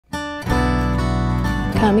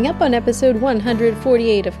Coming up on episode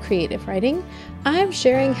 148 of Creative Writing, I'm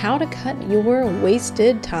sharing how to cut your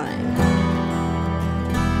wasted time.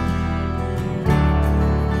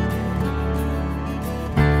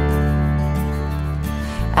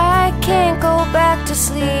 I can't go back to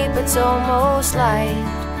sleep, it's almost light.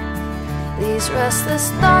 These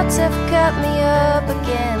restless thoughts have kept me up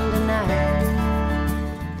again tonight.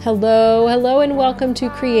 Hello, and welcome to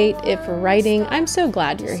Creative Writing. I'm so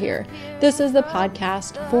glad you're here. This is the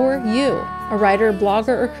podcast for you, a writer,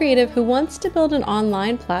 blogger, or creative who wants to build an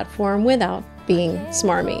online platform without being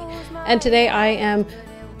smarmy. And today I am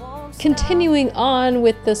continuing on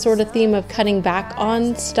with the sort of theme of cutting back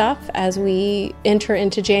on stuff as we enter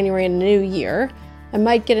into January and a new year. I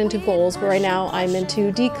might get into goals, but right now I'm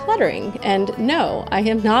into decluttering. And no, I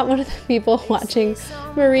am not one of the people watching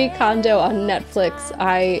Marie Kondo on Netflix.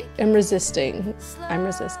 I am resisting.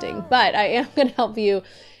 But I am going to help you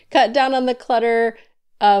cut down on the clutter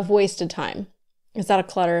of wasted time. Is that a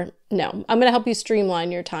clutter? No. I'm going to help you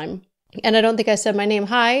streamline your time. And I don't think I said my name.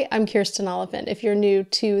 Hi, I'm Kirsten Oliphant, if you're new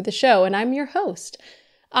to the show, and I'm your host.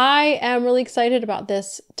 I am really excited about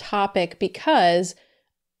this topic because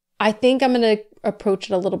I think I'm going to approach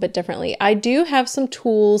it a little bit differently. I do have some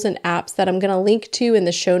tools and apps that I'm going to link to in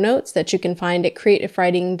the show notes that you can find at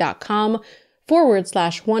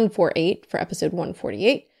creativewriting.com/148 for episode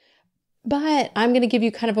 148. But I'm going to give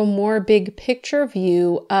you kind of a more big picture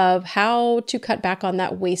view of how to cut back on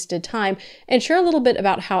that wasted time and share a little bit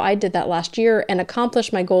about how I did that last year and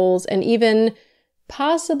accomplished my goals and even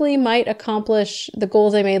possibly might accomplish the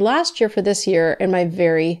goals I made last year for this year in my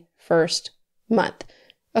very first month.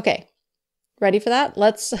 Okay. Ready for that?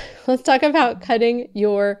 Let's talk about cutting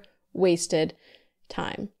your wasted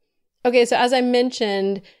time. Okay, so as I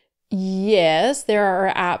mentioned, yes, there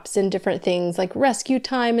are apps and different things like Rescue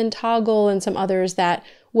Time and Toggle and some others that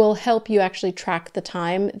will help you actually track the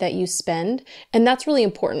time that you spend. And that's really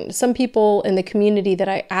important. Some people in the community that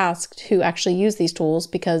I asked who actually use these tools,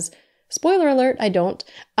 because spoiler alert, I don't,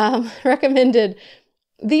 recommended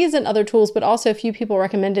these and other tools, but also a few people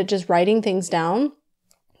recommended just writing things down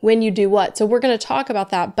when you do what. So we're going to talk about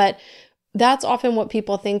that, but that's often what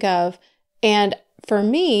people think of. And for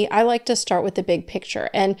me, I like to start with the big picture.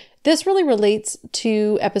 And this really relates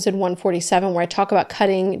to episode 147, where I talk about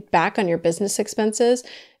cutting back on your business expenses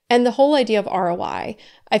and the whole idea of ROI.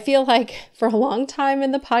 I feel like for a long time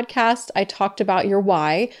in the podcast, I talked about your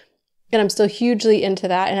why, and I'm still hugely into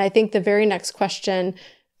that. And I think the very next question,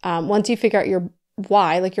 once you figure out your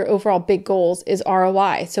why, like your overall big goals, is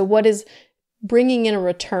ROI. So what is bringing in a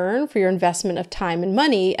return for your investment of time and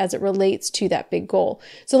money as it relates to that big goal?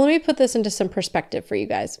 So let me put this into some perspective for you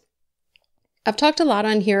guys. I've talked a lot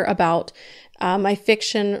on here about my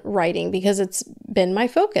fiction writing because it's been my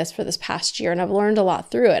focus for this past year and I've learned a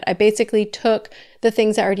lot through it. I basically took the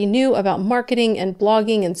things I already knew about marketing and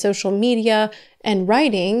blogging and social media and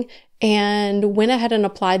writing and went ahead and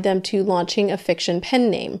applied them to launching a fiction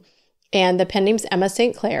pen name. And the pen name's Emma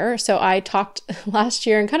St. Clair. So I talked last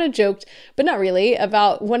year and kind of joked, but not really,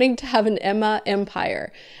 about wanting to have an Emma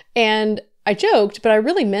empire. And I joked, but I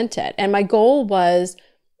really meant it. And my goal was,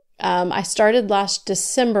 I started last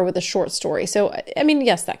December with a short story. So, I mean,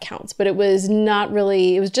 yes, that counts, but it was not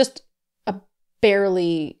really, it was just a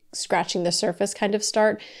barely scratching the surface kind of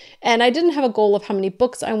start. And I didn't have a goal of how many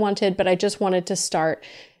books I wanted, but I just wanted to start.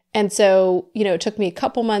 And so, it took me a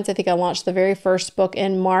couple months. I think I launched the very first book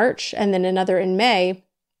in March and then another in May.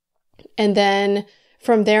 And then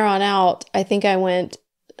from there on out, I think I went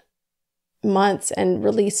months and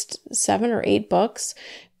released 7 or 8 books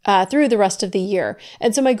through the rest of the year.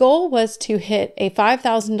 And so my goal was to hit a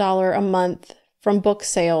 $5,000 a month from book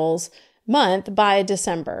sales month by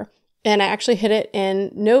December. And I actually hit it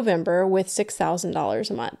in November with $6,000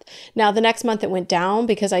 a month. Now, the next month it went down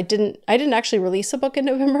because I didn't actually release a book in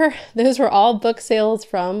November. Those were all book sales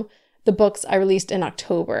from the books I released in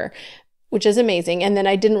October, which is amazing. And then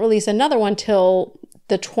I didn't release another one till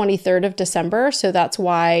the 23rd of December. So that's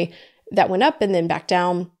why that went up and then back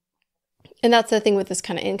down. And that's the thing with this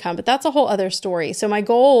kind of income, but that's a whole other story. So my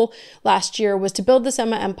goal last year was to build this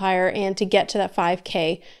Emma empire and to get to that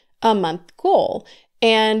 5K a month goal.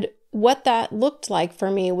 And what that looked like for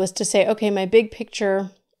me was to say, okay, my big picture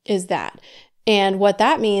is that. And what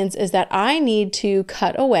that means is that I need to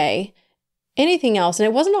cut away anything else. And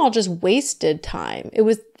it wasn't all just wasted time. It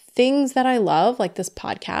was things that I love, like this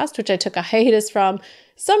podcast, which I took a hiatus from.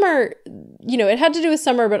 Summer, it had to do with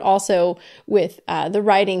summer, but also with the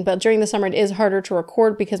writing. But during the summer, it is harder to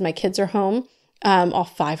record because my kids are home, all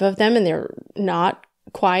 5 of them, and they're not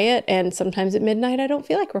quiet, and sometimes at midnight I don't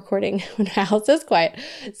feel like recording when my house is quiet.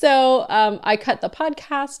 So I cut the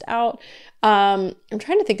podcast out. I'm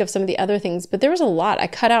trying to think of some of the other things, but there was a lot. I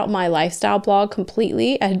cut out my lifestyle blog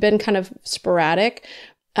completely. I had been kind of sporadic,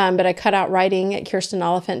 but I cut out writing at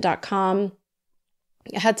kirstenoliphant.com.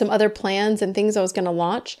 I had some other plans and things I was going to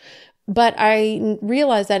launch, but I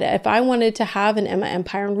realized that if I wanted to have an Emma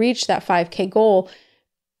empire and reach that 5K goal,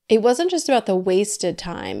 it wasn't just about the wasted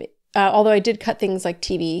time. Although I did cut things like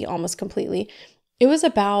TV almost completely, it was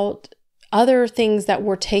about other things that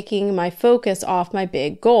were taking my focus off my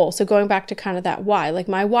big goal. So going back to kind of that why, like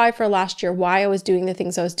my why for last year, why I was doing the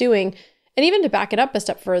things I was doing. And even to back it up a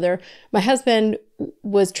step further, my husband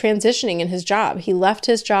was transitioning in his job. He left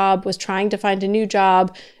his job, was trying to find a new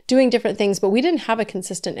job, doing different things, but we didn't have a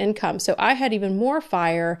consistent income. So I had even more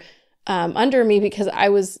fire under me because I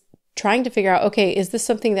was trying to figure out, okay, is this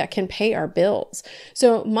something that can pay our bills?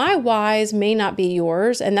 So my whys may not be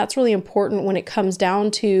yours. And that's really important when it comes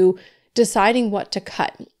down to deciding what to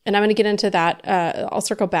cut. And I'm going to get into that. I'll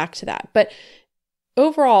circle back to that. But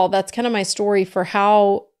overall, that's kind of my story for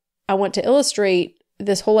how I want to illustrate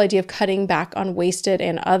this whole idea of cutting back on wasted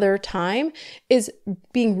and other time is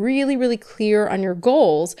being really, really clear on your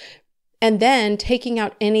goals and then taking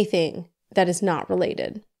out anything that is not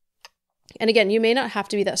related. And again, you may not have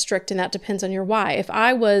to be that strict, and that depends on your why. If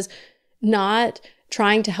I was not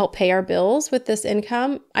trying to help pay our bills with this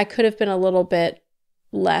income, I could have been a little bit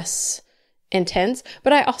less intense.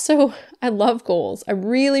 But I love goals. I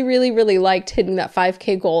really, really, really liked hitting that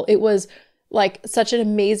 5K goal. It was like such an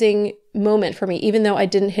amazing moment for me, even though I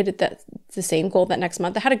didn't hit it the same goal that next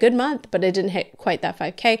month. I had a good month, but I didn't hit quite that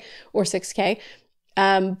 5K or 6K.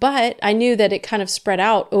 But I knew that it kind of spread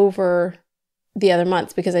out over the other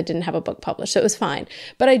months because I didn't have a book published. So it was fine.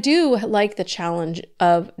 But I do like the challenge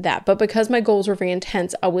of that. But because my goals were very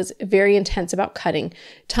intense, I was very intense about cutting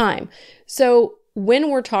time. So when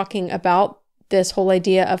we're talking about this whole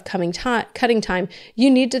idea of cutting time, you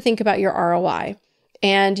need to think about your ROI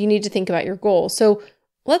and you need to think about your goals. So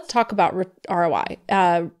let's talk about ROI.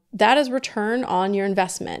 That is return on your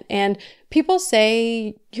investment. And people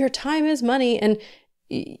say your time is money, and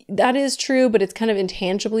that is true, but it's kind of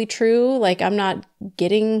intangibly true. Like I'm not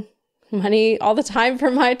getting money all the time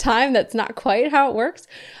for my time. That's not quite how it works.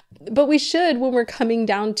 But we should, when we're coming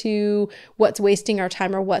down to what's wasting our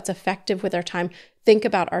time or what's effective with our time, think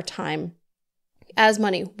about our time as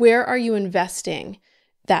money. Where are you investing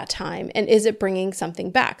that time? And is it bringing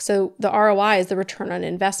something back? So the ROI is the return on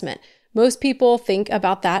investment. Most people think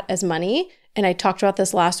about that as money. And I talked about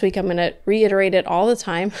this last week. I'm going to reiterate it all the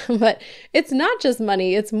time, but it's not just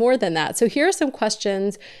money. It's more than that. So here are some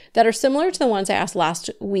questions that are similar to the ones I asked last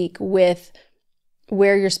week with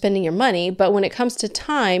where you're spending your money. But when it comes to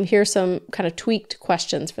time, here's some kind of tweaked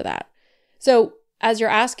questions for that. So as you're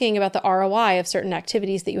asking about the ROI of certain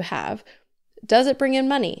activities that you have, does it bring in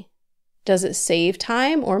money? Does it save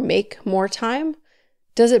time or make more time?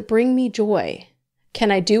 Does it bring me joy?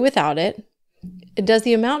 Can I do without it? Does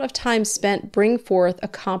the amount of time spent bring forth a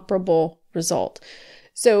comparable result?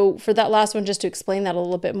 So for that last one, just to explain that a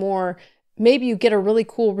little bit more, maybe you get a really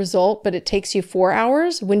cool result, but it takes you 4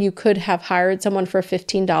 hours when you could have hired someone for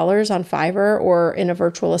 $15 on Fiverr or in a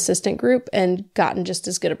virtual assistant group and gotten just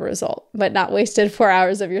as good of a result, but not wasted 4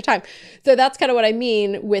 hours of your time. So that's kind of what I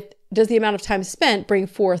mean with, does the amount of time spent bring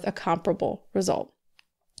forth a comparable result?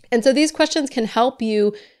 And so these questions can help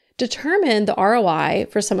you determine the ROI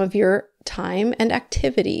for some of your time and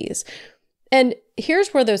activities. And here's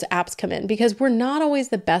where those apps come in, because we're not always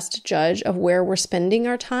the best judge of where we're spending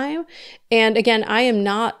our time. And again, I am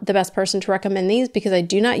not the best person to recommend these because I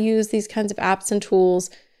do not use these kinds of apps and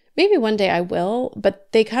tools. Maybe one day I will,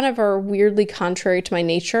 but they kind of are weirdly contrary to my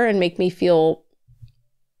nature and make me feel,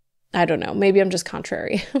 I don't know, maybe I'm just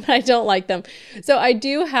contrary, but I don't like them. So I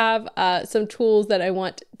do have some tools that I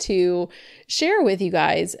want to share with you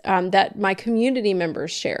guys that my community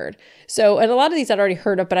members shared. So, and a lot of these I'd already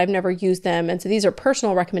heard of, but I've never used them. And so these are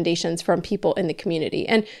personal recommendations from people in the community.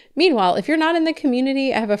 And meanwhile, if you're not in the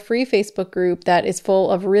community, I have a free Facebook group that is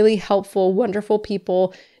full of really helpful, wonderful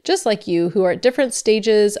people just like you who are at different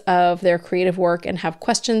stages of their creative work and have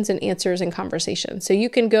questions and answers and conversations. So you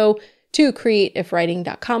can go to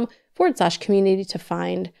createifwriting.com/community to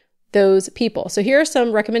find those people. So here are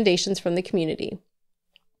some recommendations from the community.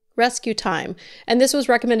 Rescue time. And this was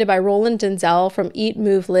recommended by Roland Denzel from Eat,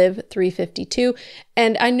 Move, Live 352.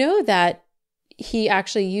 And I know that he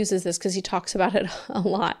actually uses this because he talks about it a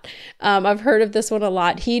lot. I've heard of this one a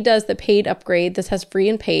lot. He does the paid upgrade. This has free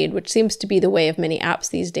and paid, which seems to be the way of many apps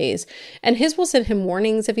these days. And his will send him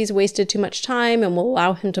warnings if he's wasted too much time and will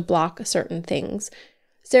allow him to block certain things.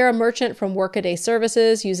 Sarah Merchant from Workaday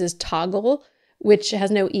Services uses Toggle, which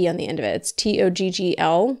has no E on the end of it. It's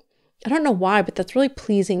Toggl. I don't know why, but that's really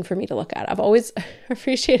pleasing for me to look at. I've always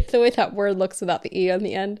appreciated the way that word looks without the E on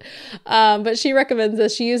the end. But she recommends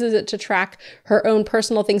this. She uses it to track her own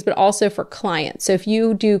personal things, but also for clients. So if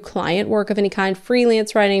you do client work of any kind,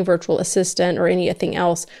 freelance writing, virtual assistant, or anything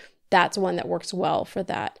else, that's one that works well for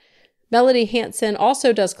that. Melody Hansen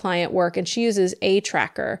also does client work, and she uses a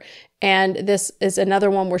tracker. And this is another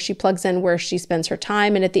one where she plugs in where she spends her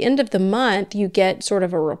time. And at the end of the month, you get sort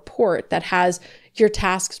of a report that has your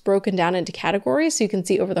tasks broken down into categories so you can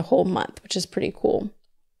see over the whole month, which is pretty cool.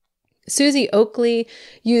 Susie Oakley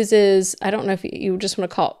uses, I don't know if you just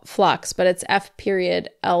want to call it Flux, but it's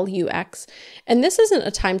F.Lux. And this isn't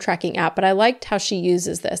a time tracking app, but I liked how she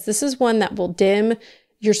uses this. This is one that will dim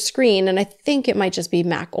your screen, and I think it might just be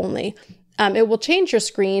Mac only. It will change your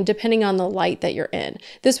screen depending on the light that you're in.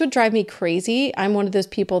 This would drive me crazy. I'm one of those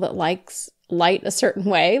people that likes light a certain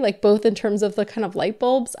way, like both in terms of the kind of light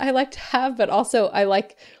bulbs I like to have, but also I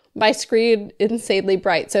like my screen insanely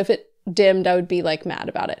bright. So if it dimmed, I would be like mad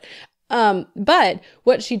about it. But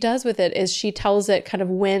what she does with it is she tells it kind of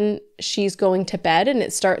when she's going to bed, and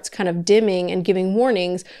it starts kind of dimming and giving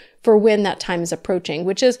warnings for when that time is approaching,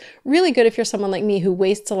 which is really good if you're someone like me who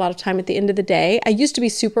wastes a lot of time at the end of the day. I used to be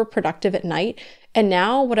super productive at night, and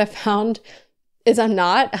now what I've found is I'm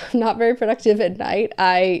not very productive at night.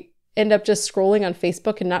 I end up just scrolling on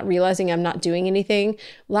Facebook and not realizing I'm not doing anything.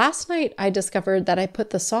 Last night, I discovered that I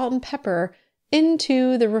put the salt and pepper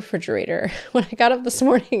into the refrigerator. When I got up this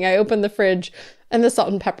morning, I opened the fridge and the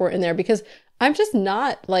salt and pepper were in there because I'm just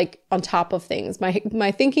not like on top of things.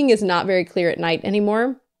 My thinking is not very clear at night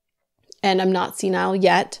anymore. And I'm not senile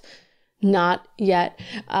yet. Not yet.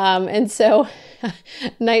 And so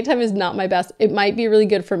nighttime is not my best. It might be really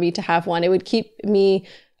good for me to have one. It would keep me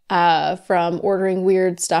from ordering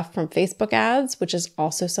weird stuff from Facebook ads, which is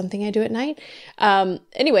also something I do at night.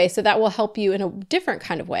 Anyway, so that will help you in a different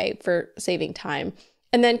kind of way for saving time.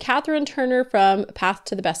 And then Catherine Turner from Path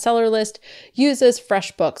to the Bestseller List uses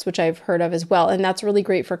FreshBooks, which I've heard of as well. And that's really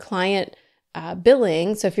great for client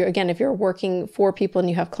billing. So if you're working for people and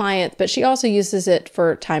you have clients, but she also uses it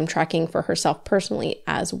for time tracking for herself personally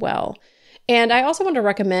as well. And I also want to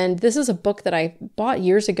recommend, this is a book that I bought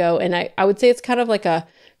years ago, and I would say it's kind of like a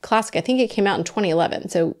classic. I think it came out in 2011.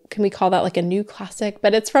 So can we call that like a new classic?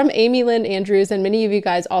 But it's from Amy Lynn Andrews, and many of you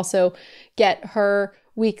guys also get her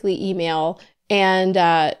weekly email.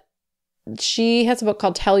 And she has a book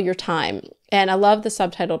called Tell Your Time. And I love the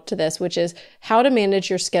subtitle to this, which is How to Manage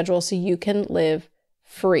Your Schedule So You Can Live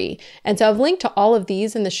Free. And so I've linked to all of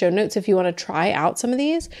these in the show notes if you want to try out some of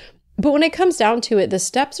these. But when it comes down to it, the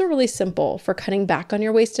steps are really simple for cutting back on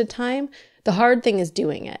your wasted time. The hard thing is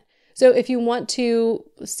doing it. So if you want to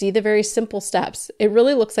see the very simple steps, it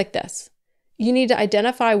really looks like this. You need to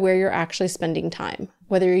identify where you're actually spending time,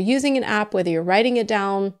 whether you're using an app, whether you're writing it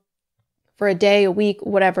down for a day, a week,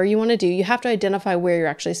 whatever you want to do. You have to identify where you're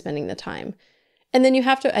actually spending the time. And then you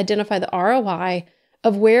have to identify the ROI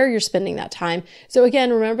of where you're spending that time. So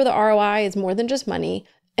again, remember the ROI is more than just money.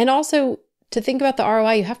 And also to think about the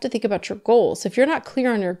ROI, you have to think about your goals. If you're not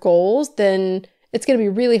clear on your goals, then it's going to be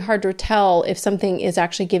really hard to tell if something is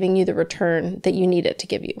actually giving you the return that you need it to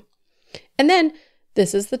give you. And then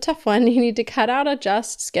this is the tough one. You need to cut out,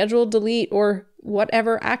 adjust, schedule, delete, or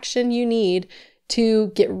whatever action you need to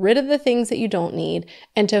get rid of the things that you don't need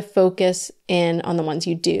and to focus in on the ones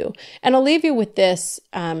you do. And I'll leave you with this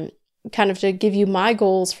kind of to give you my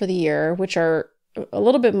goals for the year, which are a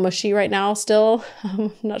little bit mushy right now still.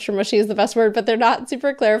 I'm not sure mushy is the best word, but they're not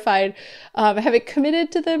super clarified. I haven't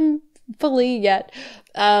committed to them fully yet,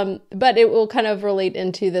 but it will kind of relate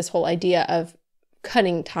into this whole idea of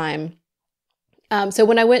cutting time. So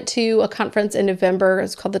when I went to a conference in November,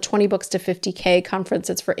 it's called the 20 Books to 50K conference.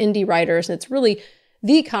 It's for indie writers, and it's really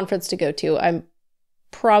the conference to go to. I'm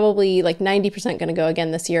probably like 90% going to go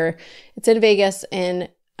again this year. It's in Vegas in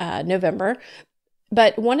November.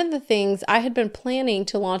 But one of the things I had been planning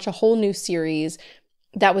to launch a whole new series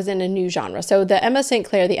that was in a new genre. So the Emma St.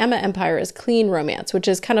 Clair, the Emma Empire is clean romance, which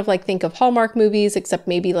is kind of like think of Hallmark movies, except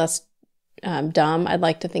maybe less dumb. I'd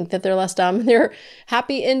like to think that they're less dumb. They're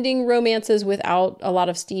happy ending romances without a lot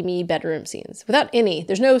of steamy bedroom scenes. Without any.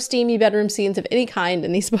 There's no steamy bedroom scenes of any kind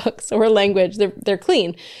in these books or language. They're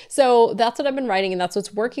clean. So that's what I've been writing, and that's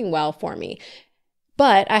what's working well for me.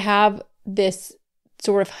 But I have this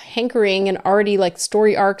sort of hankering and already like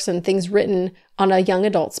story arcs and things written on a young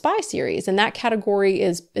adult spy series. And that category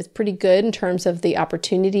is pretty good in terms of the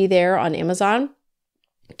opportunity there on Amazon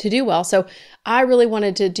to do well. So I really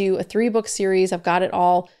wanted to do a 3-book series. I've got it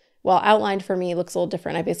all Well, outlined for me looks a little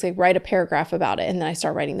different. I basically write a paragraph about it and then I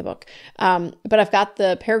start writing the book. But I've got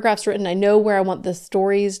the paragraphs written. I know where I want the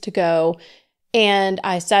stories to go. And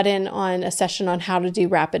I sat in on a session on how to do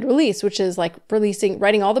rapid release, which is like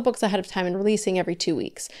writing all the books ahead of time and releasing every 2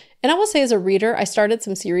 weeks. And I will say as a reader, I started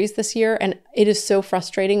some series this year and it is so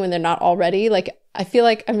frustrating when they're not all ready. Like I feel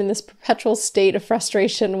like I'm in this perpetual state of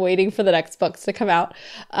frustration waiting for the next books to come out,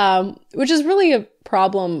 which is really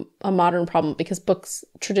a modern problem because books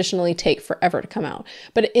traditionally take forever to come out.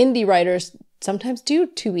 But indie writers sometimes do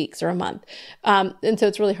 2 weeks or a month. And so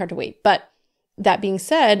it's really hard to wait. But that being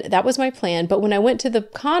said, that was my plan. But when I went to the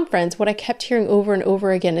conference, what I kept hearing over and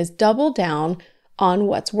over again is double down on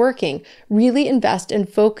what's working. Really invest and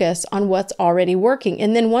focus on what's already working.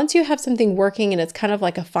 And then once you have something working and it's kind of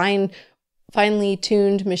like a finely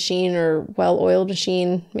tuned machine or well-oiled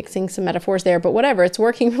machine, mixing some metaphors there, but whatever, it's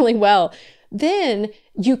working really well, then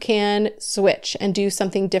you can switch and do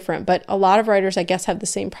something different. But a lot of writers, I guess, have the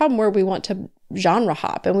same problem where we want to genre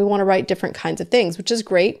hop and we want to write different kinds of things, which is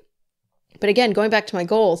great. But again, going back to my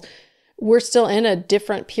goals, we're still in a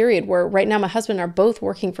different period where right now my husband and I are both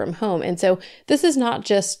working from home. And so this is not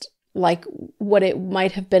just like what it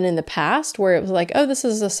might have been in the past where it was like, oh, this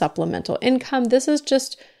is a supplemental income. This is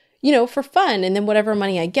just, for fun. And then whatever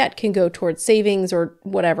money I get can go towards savings or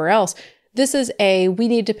whatever else. This is we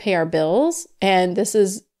need to pay our bills. And this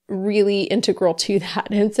is really integral to that.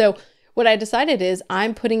 And so what I decided is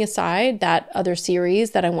I'm putting aside that other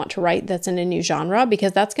series that I want to write that's in a new genre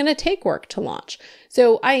because that's going to take work to launch.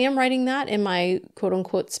 So I am writing that in my quote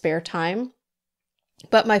unquote spare time.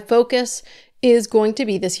 But my focus is going to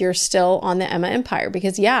be this year still on the Emma Empire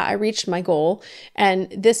because I reached my goal.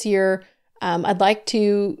 And this year, I'd like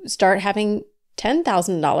to start having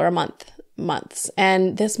 $10,000 a months.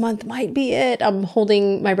 And this month might be it. I'm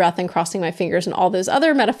holding my breath and crossing my fingers and all those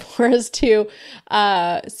other metaphors to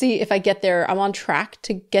see if I get there. I'm on track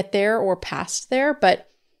to get there or past there, but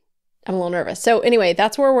I'm a little nervous. So anyway,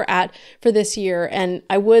 that's where we're at for this year. And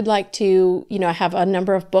I would like to, I have a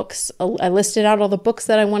number of books. I listed out all the books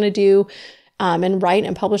that I want to do and write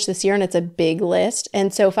and publish this year. And it's a big list.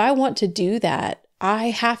 And so if I want to do that,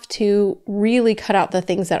 I have to really cut out the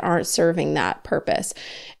things that aren't serving that purpose.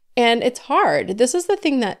 And it's hard. This is the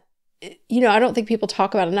thing that, I don't think people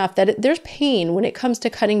talk about enough, that there's pain when it comes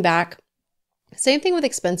to cutting back. Same thing with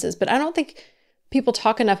expenses, but I don't think people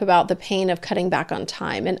talk enough about the pain of cutting back on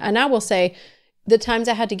time. And I will say the times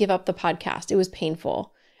I had to give up the podcast, it was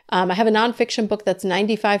painful. I have a nonfiction book that's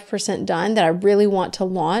 95% done that I really want to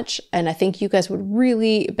launch. And I think you guys would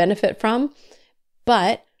really benefit from,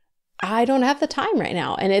 but I don't have the time right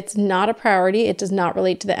now and it's not a priority. It does not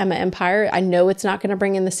relate to the Emma Empire. I know it's not going to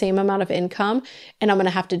bring in the same amount of income and I'm going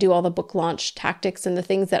to have to do all the book launch tactics and the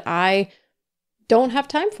things that I don't have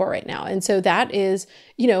time for right now. And so that is,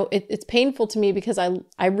 it's painful to me because I'm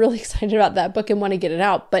really excited about that book and want to get it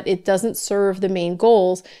out, but it doesn't serve the main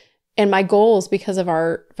goals. And my goals, because of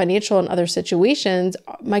our financial and other situations,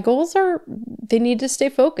 my goals they need to stay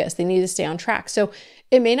focused. They need to stay on track. So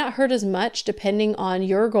it may not hurt as much depending on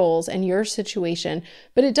your goals and your situation,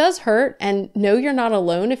 but it does hurt. And no, you're not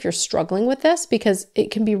alone if you're struggling with this because it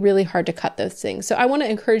can be really hard to cut those things. So I want to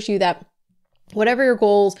encourage you that whatever your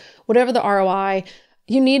goals, whatever the ROI,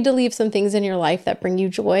 you need to leave some things in your life that bring you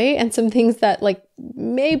joy and some things that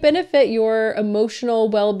may benefit your emotional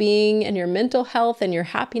well-being and your mental health and your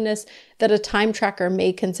happiness that a time tracker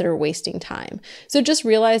may consider wasting time. So just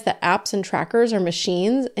realize that apps and trackers are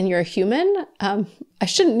machines and you're a human. I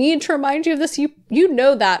shouldn't need to remind you of this. You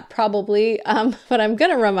know that probably, but I'm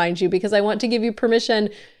going to remind you because I want to give you permission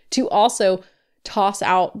to also toss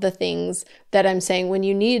out the things that I'm saying when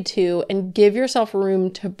you need to and give yourself room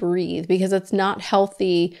to breathe because it's not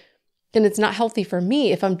healthy. And it's not healthy for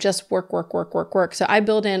me if I'm just work. So I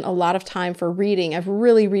build in a lot of time for reading. I've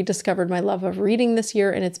really rediscovered my love of reading this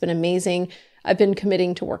year and it's been amazing. I've been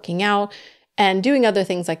committing to working out and doing other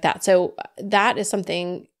things like that. So that is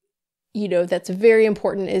something, that's very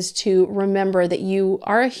important is to remember that you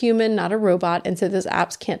are a human, not a robot. And so those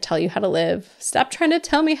apps can't tell you how to live. Stop trying to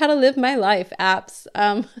tell me how to live my life, apps.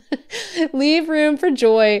 Leave room for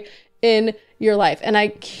joy in your life. And I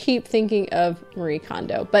keep thinking of Marie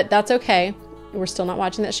Kondo, but that's okay. We're still not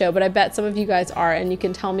watching that show, but I bet some of you guys are. And you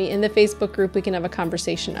can tell me in the Facebook group, we can have a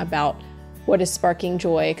conversation about what is sparking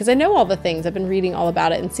joy. Because I know all the things. I've been reading all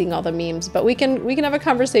about it and seeing all the memes, but we can have a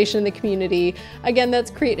conversation in the community. Again, that's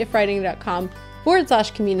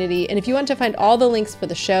creativewriting.com/community. And if you want to find all the links for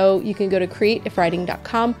the show, you can go to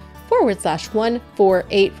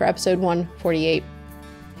creativewriting.com/148 for episode 148.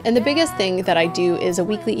 And the biggest thing that I do is a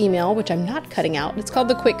weekly email, which I'm not cutting out. It's called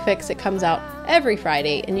The Quick Fix. It comes out every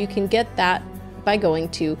Friday, and you can get that by going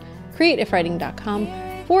to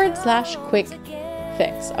creativewriting.com/quick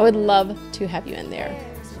fix. I would love to have you in there.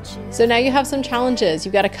 So now you have some challenges.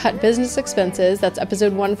 You've got to cut business expenses. That's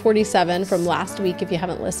episode 147 from last week if you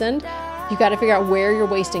haven't listened. You've got to figure out where you're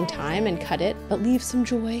wasting time and cut it, but leave some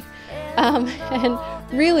joy. And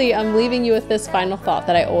really, I'm leaving you with this final thought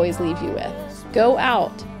that I always leave you with. Go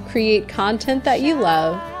out, create content that you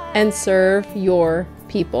love, and serve your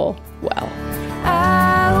people well.